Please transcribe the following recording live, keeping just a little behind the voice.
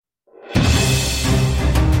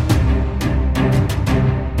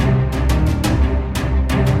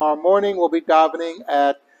morning we'll be davening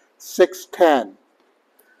at 6:10.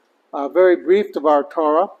 Very brief of our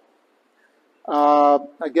Torah.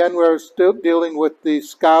 Again, we're still dealing with the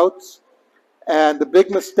scouts. And the big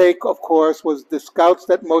mistake, of course, was the scouts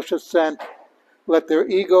that Moshe sent let their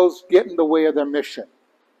egos get in the way of their mission.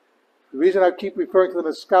 The reason I keep referring to them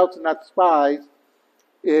as scouts and not spies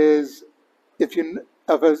is if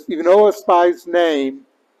you know a spy's name,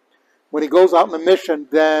 when he goes out on a mission,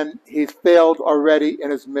 then he's failed already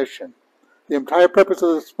in his mission. The entire purpose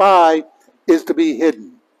of the spy is to be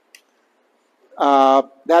hidden.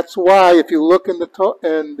 That's why, if you look in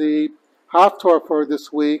the Haftorah for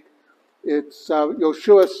this week, it's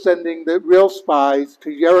Yoshua sending the real spies to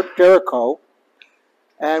Jericho,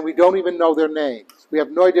 and we don't even know their names. We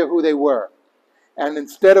have no idea who they were. And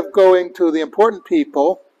instead of going to the important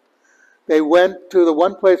people, they went to the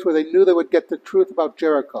one place where they knew they would get the truth about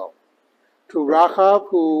Jericho. To Rachav,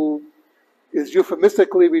 who is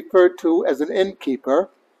euphemistically referred to as an innkeeper.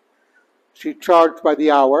 She charged by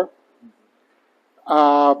the hour,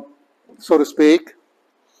 so to speak.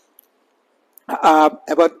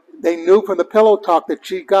 But they knew from the pillow talk that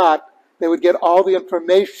she got, they would get all the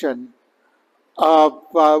information of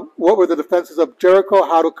what were the defenses of Jericho,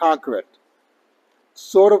 how to conquer it.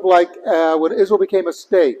 Sort of like when Israel became a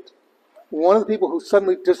state, one of the people who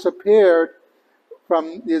suddenly disappeared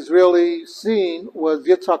from the Israeli scene was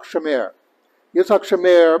Yitzhak Shamir. Yitzhak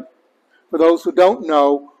Shamir, for those who don't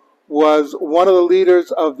know, was one of the leaders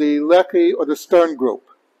of the Lehi or the Stern group.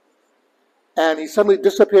 And he suddenly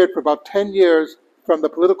disappeared for about 10 years from the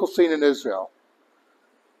political scene in Israel.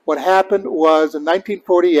 What happened was in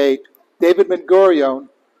 1948, David Ben-Gurion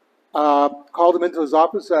called him into his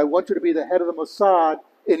office and said, I want you to be the head of the Mossad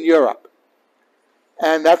in Europe.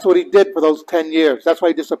 And that's what he did for those 10 years. That's why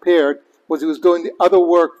he disappeared, was he was doing the other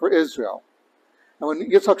work for Israel. And when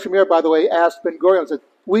Yitzhak Shamir, by the way, asked Ben-Gurion, said,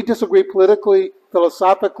 we disagree politically,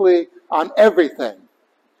 philosophically, on everything.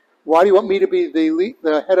 Why do you want me to be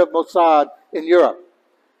the head of Mossad in Europe?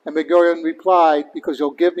 And Ben-Gurion replied, because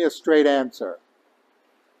you'll give me a straight answer.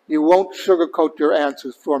 You won't sugarcoat your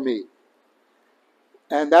answers for me.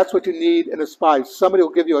 And that's what you need in a spy. Somebody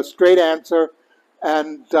will give you a straight answer.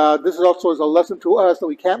 And this is also as a lesson to us that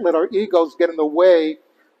we can't let our egos get in the way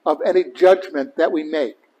of any judgment that we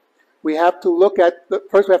make. We have to look at,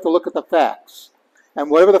 first we have to look at the facts. And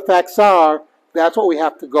whatever the facts are, that's what we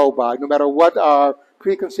have to go by, no matter what our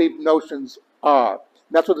preconceived notions are.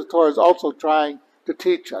 And that's what the Torah is also trying to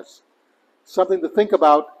teach us. Something to think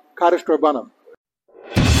about, Kaddish Rabbanim.